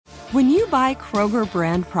When you buy Kroger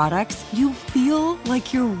brand products, you feel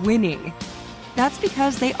like you're winning. That's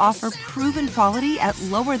because they offer proven quality at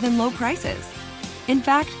lower than low prices. In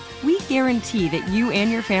fact, we guarantee that you and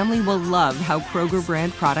your family will love how Kroger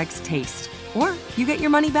brand products taste, or you get your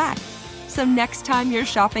money back. So next time you're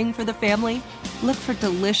shopping for the family, look for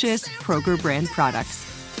delicious Kroger brand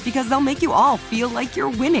products, because they'll make you all feel like you're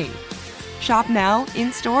winning. Shop now,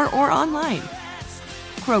 in-store, or online.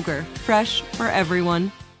 Kroger, fresh for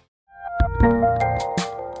everyone.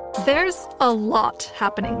 There's a lot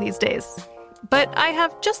happening these days, but I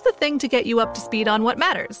have just the thing to get you up to speed on what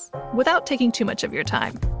matters without taking too much of your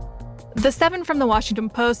time. The 7 from the Washington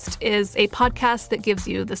Post is a podcast that gives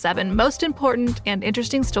you the 7 most important and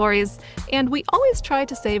interesting stories, and we always try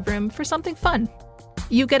to save room for something fun.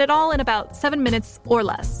 You get it all in about 7 minutes or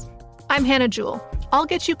less. I'm Hannah Jewell. I'll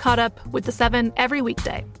get you caught up with the 7 every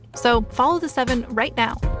weekday. So follow the 7 right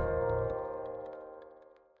now.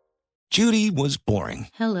 Judy was boring.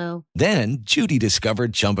 Hello. Then Judy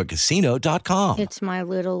discovered ChumbaCasino.com. It's my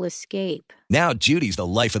little escape. Now Judy's the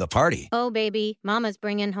life of the party. Oh, baby, mama's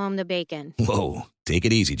bringing home the bacon. Whoa, take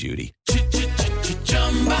it easy, Judy.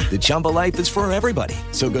 The Chumba life is for everybody.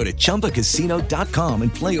 So go to ChumbaCasino.com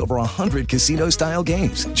and play over 100 casino-style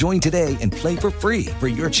games. Join today and play for free for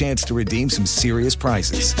your chance to redeem some serious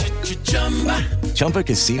prizes.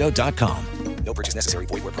 ChumbaCasino.com. No purchase necessary.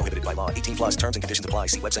 Void where prohibited by law. 18 plus terms and conditions apply.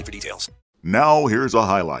 See website for details. Now here's a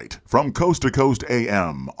highlight from Coast to Coast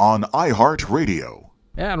AM on iHeartRadio.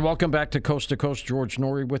 And welcome back to Coast, George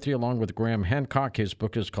Noory with you, along with Graham Hancock. His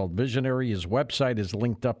book is called Visionary. His website is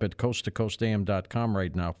linked up at coasttocoastam.com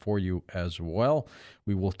right now for you as well.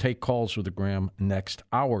 We will take calls with Graham next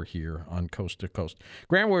hour here on Coast to Coast.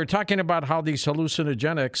 Graham, we were talking about how these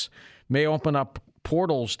hallucinogenics may open up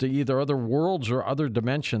portals to either other worlds or other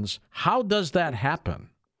dimensions. How does that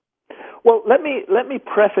happen? Well, let me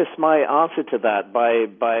preface my answer to that by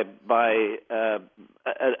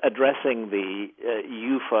addressing the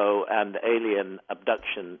UFO and alien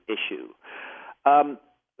abduction issue.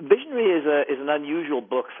 Visionary is an unusual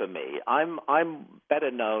book for me. I'm better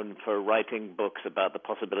known for writing books about the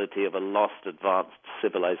possibility of a lost advanced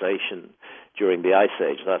civilization during the Ice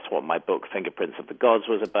Age. That's what my book Fingerprints of the Gods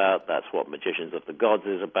was about. That's what Magicians of the Gods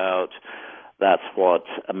is about. That's what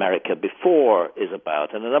America Before is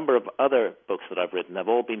about. And a number of other books that I've written have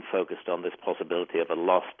all been focused on this possibility of a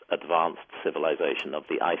lost advanced civilization of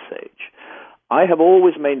the Ice Age. I have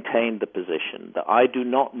always maintained the position that I do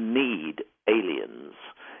not need aliens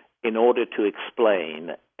in order to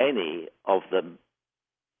explain any of the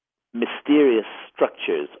mysterious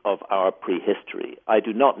structures of our prehistory. I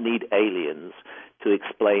do not need aliens to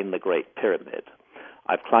explain the Great Pyramid.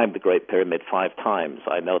 I've climbed the Great Pyramid 5 times.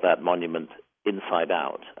 I know that monument inside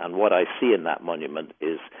out. And what I see in that monument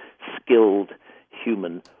is skilled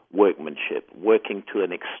human workmanship, working to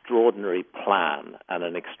an extraordinary plan and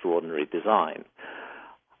an extraordinary design.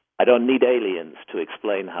 I don't need aliens to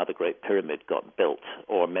explain how the Great Pyramid got built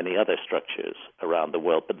or many other structures around the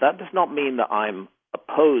world. But that does not mean that I'm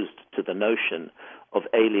opposed to the notion of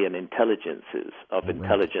alien intelligences, of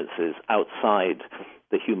intelligences outside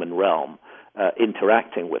the human realm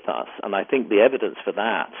interacting with us. And I think the evidence for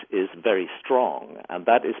that is very strong. And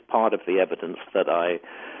that is part of the evidence that I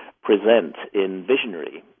present in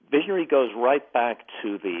Visionary. Visionary goes right back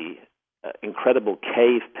to the incredible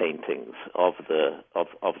cave paintings of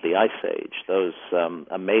the Ice Age, those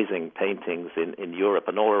amazing paintings in Europe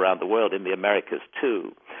and all around the world, in the Americas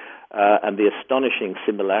too, and the astonishing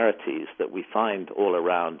similarities that we find all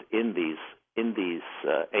around in these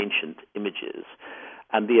ancient images,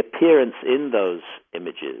 and the appearance in those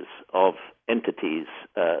images of entities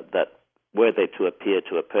that, were they to appear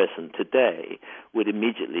to a person today, would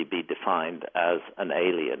immediately be defined as an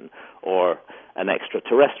alien or an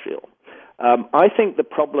extraterrestrial. I think the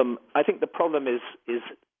problem is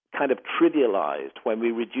kind of trivialized when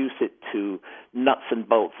we reduce it to nuts and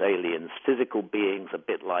bolts aliens, physical beings a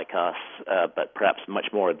bit like us, but perhaps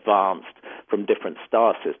much more advanced from different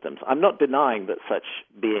star systems. I'm not denying that such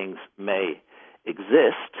beings may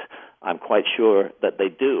exist. I'm quite sure that they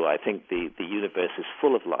do. I think the universe is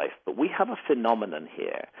full of life. But we have a phenomenon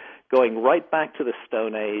here, going right back to the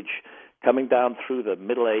Stone Age, coming down through the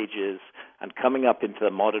Middle Ages, and coming up into the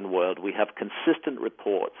modern world. We have consistent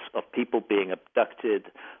reports of people being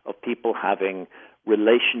abducted, of people having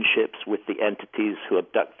relationships with the entities who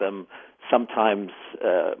abduct them. Sometimes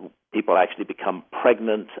people actually become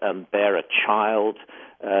pregnant and bear a child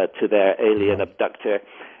to their alien abductor.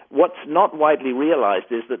 What's not widely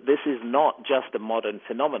realized is that this is not just a modern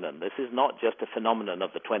phenomenon. This is not just a phenomenon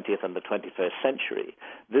of the 20th and the 21st century.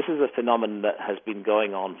 This is a phenomenon that has been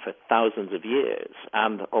going on for thousands of years.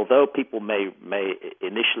 And although people may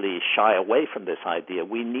initially shy away from this idea,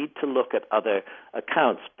 we need to look at other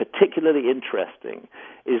accounts. Particularly interesting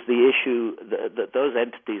is the issue that those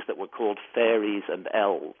entities that were called fairies and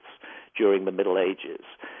elves during the Middle Ages.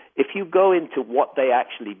 If you go into what they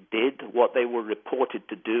actually did, what they were reported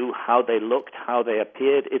to do, how they looked, how they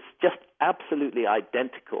appeared, it's just absolutely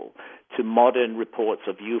identical to modern reports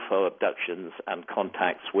of UFO abductions and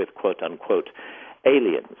contacts with quote-unquote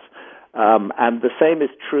aliens. And the same is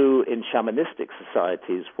true in shamanistic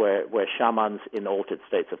societies where shamans in altered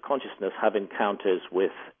states of consciousness have encounters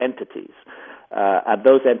with entities. And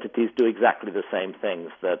those entities do exactly the same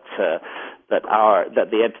things that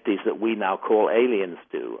the entities that we now call aliens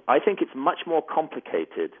do. I think it's much more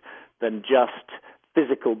complicated than just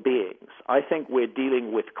physical beings. I think we're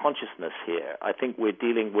dealing with consciousness here. I think we're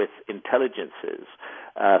dealing with intelligences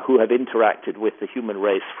who have interacted with the human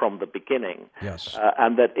race from the beginning. Yes.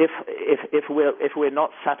 And that if we're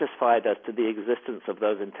not satisfied as to the existence of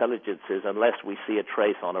those intelligences unless we see a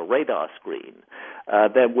trace on a radar screen,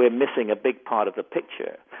 then we're missing a big part of the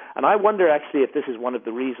picture. And I wonder actually if this is one of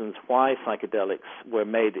the reasons why psychedelics were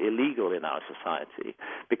made illegal in our society,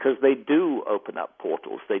 because they do open up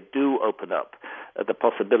portals. They do open up the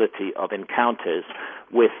possibility of encounters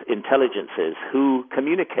with intelligences who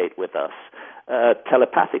communicate with us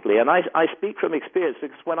telepathically. And I speak from experience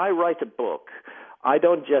because when I write a book, I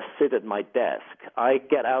don't just sit at my desk. I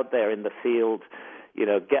get out there in the field,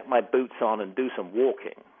 get my boots on and do some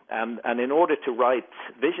walking. And in order to write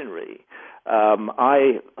Visionary,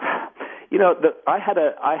 I had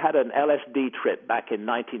an LSD trip back in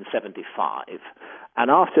 1975, and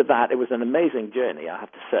after that, it was an amazing journey, I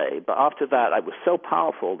have to say. But after that, I was so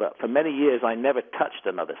powerful that for many years I never touched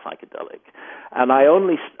another psychedelic, and I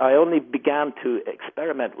only began to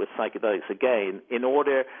experiment with psychedelics again in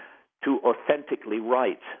order to authentically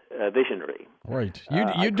write Visionary. Right.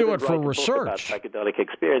 You do it for research. About psychedelic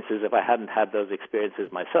experiences if I hadn't had those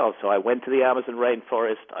experiences myself. So I went to the Amazon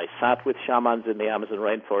rainforest. I sat with shamans in the Amazon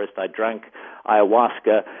rainforest. I drank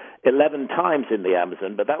ayahuasca 11 times in the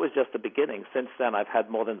Amazon, but that was just the beginning. Since then, I've had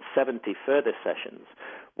more than 70 further sessions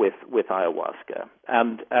with ayahuasca,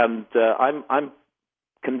 and I'm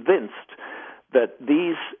convinced that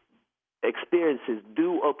these experiences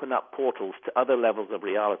do open up portals to other levels of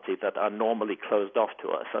reality that are normally closed off to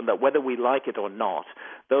us, and that whether we like it or not,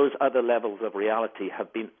 those other levels of reality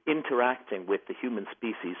have been interacting with the human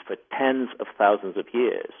species for tens of thousands of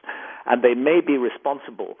years, and they may be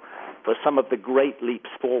responsible for some of the great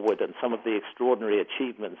leaps forward and some of the extraordinary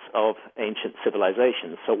achievements of ancient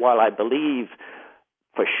civilizations. So while I believe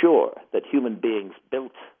for sure that human beings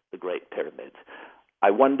built the Great Pyramid,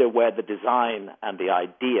 I wonder where the design and the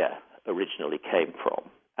idea originally came from.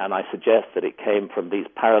 And I suggest that it came from these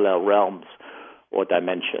parallel realms or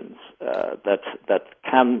dimensions that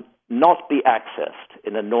can not be accessed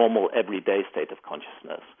in a normal everyday state of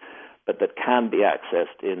consciousness, but that can be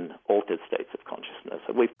accessed in altered states of consciousness.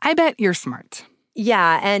 I bet you're smart.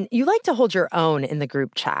 Yeah, and you like to hold your own in the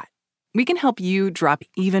group chat. We can help you drop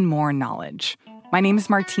even more knowledge. My name is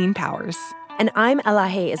Martine Powers. And I'm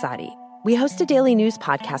Elahe Izadi. We host a daily news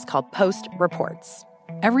podcast called Post Reports.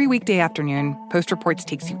 Every weekday afternoon, Post Reports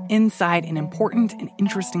takes you inside an important and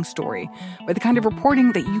interesting story with the kind of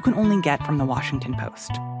reporting that you can only get from the Washington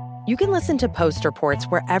Post. You can listen to Post Reports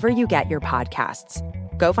wherever you get your podcasts.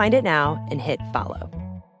 Go find it now and hit follow.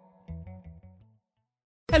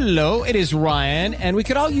 Hello, it is Ryan, and we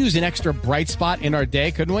could all use an extra bright spot in our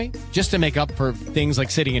day, couldn't we? Just to make up for things like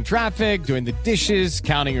sitting in traffic, doing the dishes,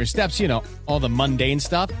 counting your steps, all the mundane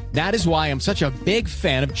stuff. That is why I'm such a big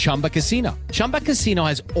fan of Chumba Casino. Chumba Casino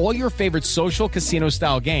has all your favorite social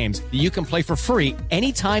casino-style games that you can play for free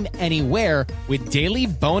anytime, anywhere with daily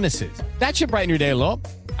bonuses. That should brighten your day a little.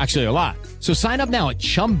 Actually, a lot. So sign up now at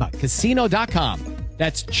ChumbaCasino.com.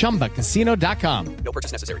 That's ChumbaCasino.com. No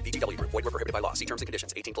purchase necessary. VGW Group. Void where prohibited by law. See terms and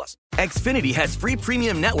conditions. 18+. Xfinity has free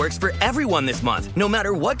premium networks for everyone this month, no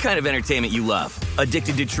matter what kind of entertainment you love.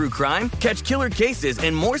 Addicted to true crime? Catch killer cases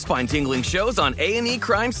and more spine-tingling shows on A&E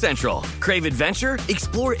Crime Central. Crave adventure?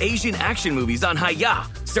 Explore Asian action movies on Hi-Ya.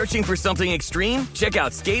 Searching for something extreme? Check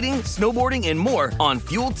out skating, snowboarding, and more on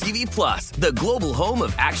Fuel TV Plus, the global home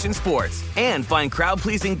of action sports. And find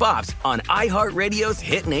crowd-pleasing bops on iHeartRadio's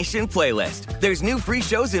Hit Nation playlist. There's new free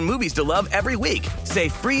shows and movies to love every week. Say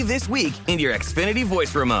free this week in your Xfinity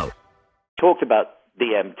voice remote. Talked about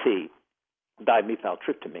DMT,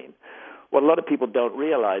 dimethyltryptamine, what a lot of people don't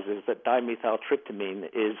realize is that dimethyltryptamine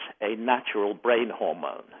is a natural brain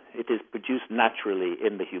hormone. It is produced naturally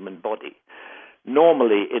in the human body.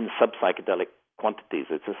 Normally, in subpsychedelic quantities,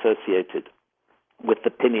 it's associated with the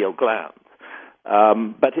pineal gland.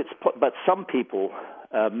 But some people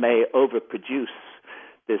may overproduce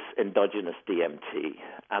this endogenous DMT,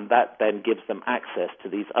 and that then gives them access to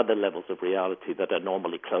these other levels of reality that are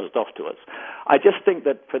normally closed off to us. I just think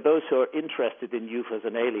that for those who are interested in UFOs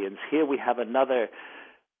and aliens, here we have another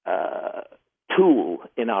tool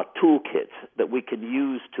in our toolkit that we can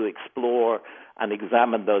use to explore and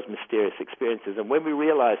examine those mysterious experiences. And when we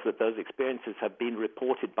realize that those experiences have been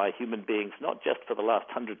reported by human beings, not just for the last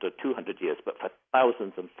 100 or 200 years, but for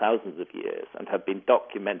thousands and thousands of years, and have been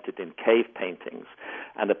documented in cave paintings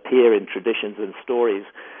and appear in traditions and stories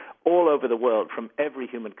all over the world from every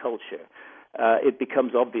human culture, it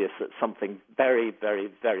becomes obvious that something very, very,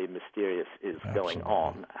 very mysterious is going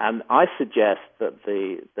on. And I suggest that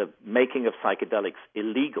the making of psychedelics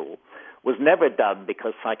illegal was never done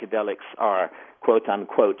because psychedelics are,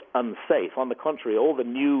 quote-unquote, unsafe. On the contrary, all the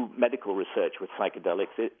new medical research with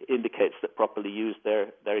psychedelics indicates that properly used,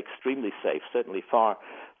 they're extremely safe, certainly far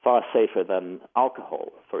safer than alcohol,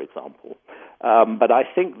 for example. But I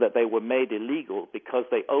think that they were made illegal because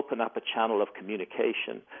they open up a channel of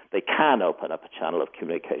communication. They can open up a channel of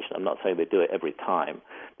communication. I'm not saying they do it every time.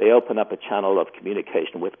 They open up a channel of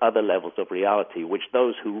communication with other levels of reality, which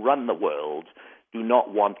those who run the world do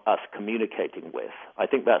not want us communicating with. I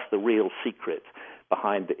think that's the real secret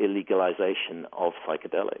behind the illegalization of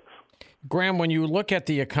psychedelics. Graham, when you look at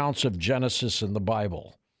the accounts of Genesis in the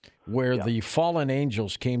Bible, where the fallen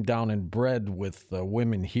angels came down and bred with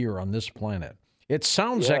women here on this planet, it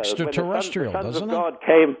sounds extraterrestrial, doesn't it? The sons of God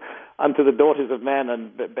came unto the daughters of men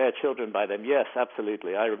and bare children by them. Yes,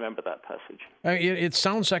 absolutely. I remember that passage. It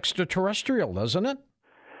sounds extraterrestrial, doesn't it?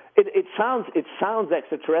 It sounds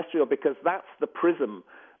extraterrestrial because that's the prism,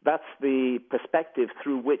 that's the perspective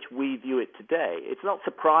through which we view it today. It's not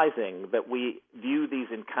surprising that we view these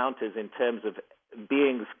encounters in terms of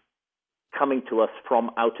beings coming to us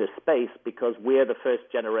from outer space because we're the first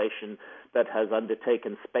generation that has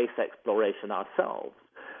undertaken space exploration ourselves.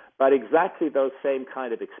 But exactly those same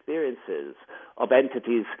kind of experiences of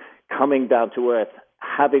entities coming down to Earth,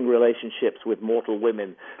 having relationships with mortal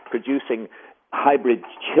women, producing hybrid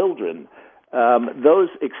children, those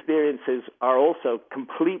experiences are also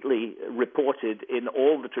completely reported in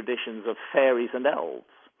all the traditions of fairies and elves.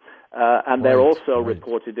 And they're also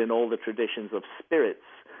reported in all the traditions of spirits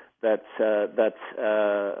that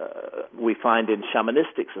we find in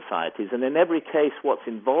shamanistic societies. And in every case, what's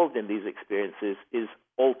involved in these experiences is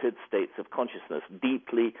altered states of consciousness,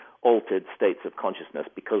 deeply altered states of consciousness,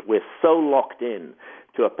 because we're so locked in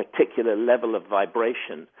to a particular level of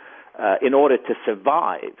vibration in order to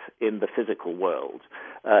survive in the physical world,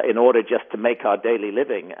 in order just to make our daily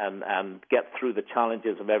living and get through the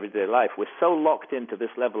challenges of everyday life. We're so locked into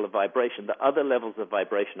this level of vibration that other levels of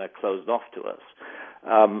vibration are closed off to us.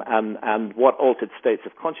 And what altered states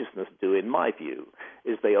of consciousness do, in my view,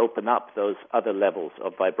 is they open up those other levels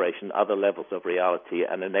of vibration, other levels of reality,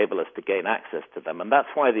 and enable us to gain access to them. And that's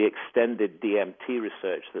why the extended DMT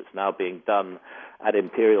research that's now being done at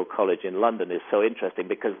Imperial College in London is so interesting,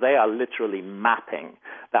 because they are literally mapping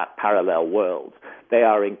that parallel world. They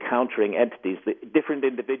are encountering entities. Different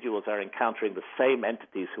individuals are encountering the same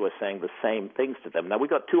entities who are saying the same things to them. Now, we've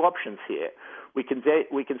got two options here. We can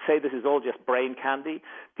say this is all just brain candy.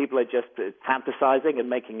 People are just fantasizing and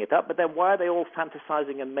making it up. But then why are they all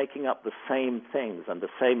fantasizing and making up the same things and the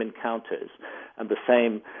same encounters and the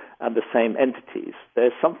same entities?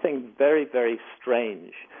 There's something very, very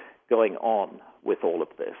strange going on with all of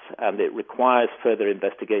this, and it requires further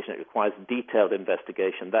investigation. It requires detailed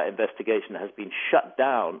investigation. That investigation has been shut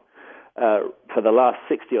down for the last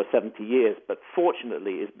 60 or 70 years, but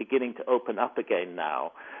fortunately is beginning to open up again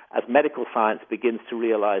now as medical science begins to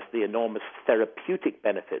realize the enormous therapeutic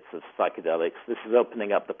benefits of psychedelics. This is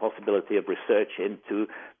opening up the possibility of research into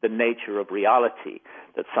the nature of reality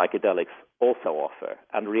that psychedelics also offer.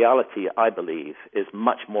 And reality, I believe, is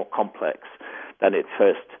much more complex than it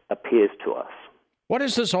first appears to us. What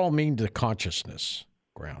does this all mean to consciousness,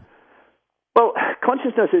 Graham? Well,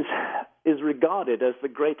 consciousness is regarded as the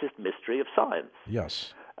greatest mystery of science.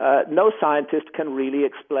 Yes. No scientist can really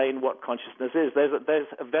explain what consciousness is. There's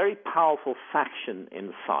a very powerful faction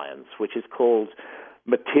in science which is called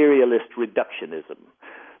materialist reductionism.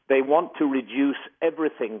 They want to reduce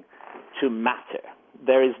everything to matter.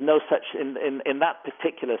 There is no such, in that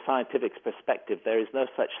particular scientific perspective, there is no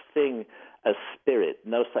such thing as spirit,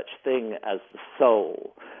 no such thing as the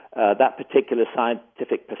soul. That particular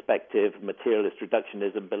scientific perspective, materialist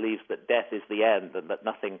reductionism, believes that death is the end and that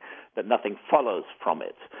nothing follows from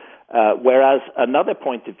it. Whereas another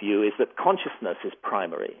point of view is that consciousness is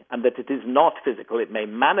primary and that it is not physical. It may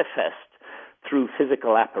manifest through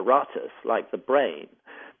physical apparatus like the brain,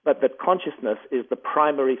 but that consciousness is the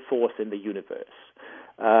primary force in the universe.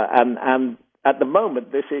 And at the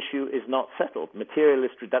moment, this issue is not settled.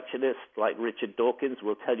 Materialist reductionists like Richard Dawkins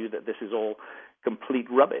will tell you that this is all complete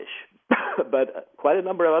rubbish. But quite a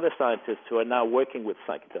number of other scientists who are now working with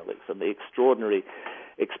psychedelics and the extraordinary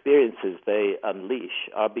experiences they unleash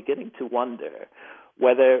are beginning to wonder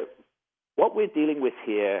whether what we're dealing with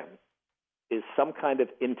here is some kind of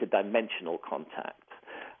interdimensional contact.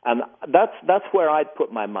 And that's where I'd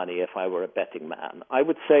put my money if I were a betting man. I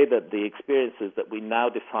would say that the experiences that we now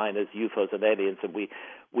define as UFOs and aliens, and we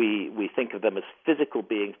think of them as physical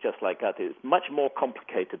beings just like us, is much more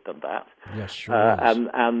complicated than that. Yes, sure is.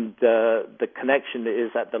 And the connection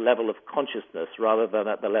is at the level of consciousness rather than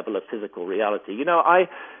at the level of physical reality. You know, I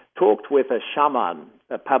talked with a shaman,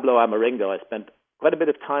 Pablo Amaringo. I spent quite a bit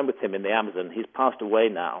of time with him in the Amazon. He's passed away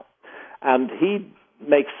now. And he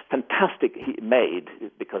made fantastic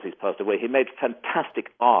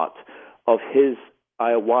art of his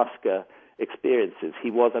ayahuasca experiences. He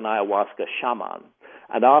was an ayahuasca shaman.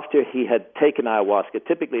 And after he had taken ayahuasca,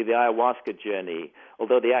 typically the ayahuasca journey,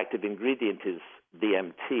 although the active ingredient is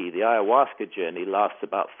DMT, the ayahuasca journey lasts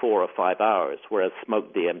about 4 or 5 hours, whereas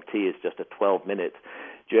smoked DMT is just a 12-minute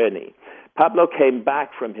journey. Pablo came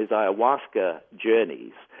back from his ayahuasca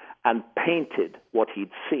journeys and painted what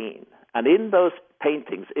he'd seen. And in those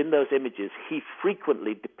paintings, in those images, he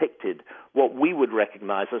frequently depicted what we would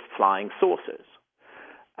recognize as flying saucers.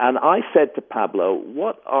 And I said to Pablo,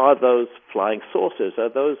 what are those flying saucers? Are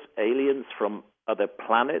those aliens from other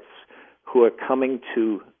planets who are coming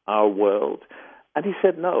to our world? And he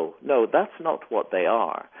said, no, that's not what they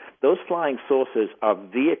are. Those flying saucers are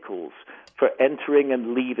vehicles for entering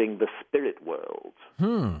and leaving the spirit world.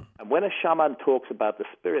 And when a shaman talks about the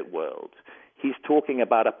spirit world, he's talking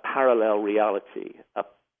about a parallel reality, a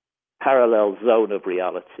parallel zone of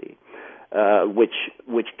reality,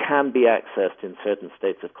 which can be accessed in certain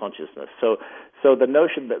states of consciousness. So the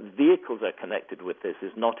notion that vehicles are connected with this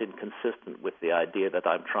is not inconsistent with the idea that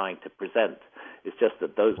I'm trying to present. It's just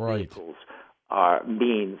that those vehicles are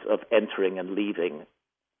means of entering and leaving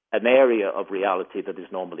an area of reality that is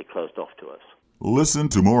normally closed off to us. Listen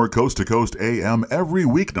to more Coast to Coast AM every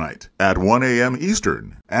weeknight at 1 a.m.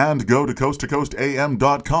 Eastern, and go to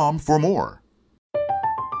coasttocoastam.com for more.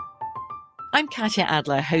 I'm Katya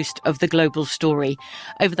Adler, host of The Global Story.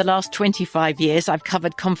 Over the last 25 years, I've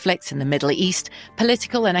covered conflicts in the Middle East,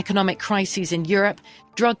 political and economic crises in Europe,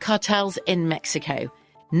 drug cartels in Mexico.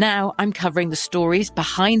 Now I'm covering the stories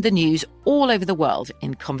behind the news all over the world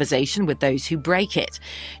in conversation with those who break it.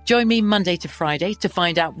 Join me Monday to Friday to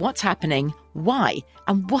find out what's happening, why,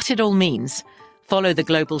 and what it all means. Follow The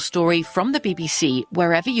Global Story from the BBC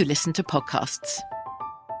wherever you listen to podcasts.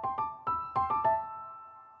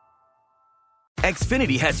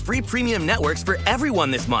 Xfinity has free premium networks for everyone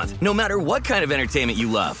this month, no matter what kind of entertainment you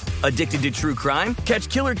love. Addicted to true crime? Catch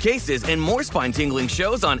killer cases and more spine-tingling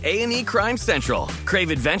shows on A&E Crime Central. Crave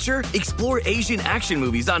adventure? Explore Asian action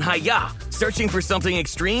movies on Hi-Ya. Searching for something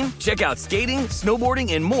extreme? Check out skating,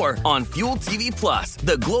 snowboarding, and more on Fuel TV Plus,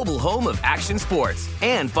 the global home of action sports.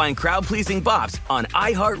 And find crowd-pleasing bops on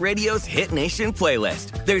iHeartRadio's Hit Nation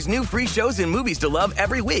playlist. There's new free shows and movies to love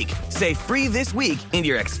every week. Say free this week in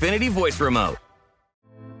your Xfinity voice remote.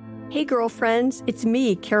 Hey girlfriends, it's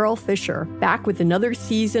me, Carol Fisher, back with another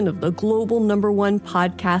season of the global #1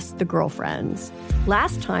 podcast, The Girlfriends.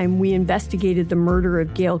 Last time, we investigated the murder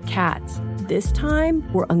of Gail Katz. This time,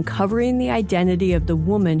 we're uncovering the identity of the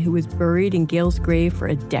woman who was buried in Gail's grave for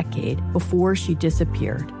a decade before she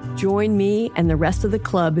disappeared. Join me and the rest of the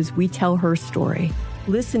club as we tell her story.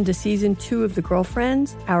 Listen to Season 2 of The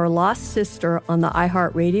Girlfriends, Our Lost Sister on the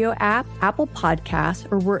iHeartRadio app, Apple Podcasts,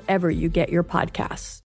 or wherever you get your podcasts.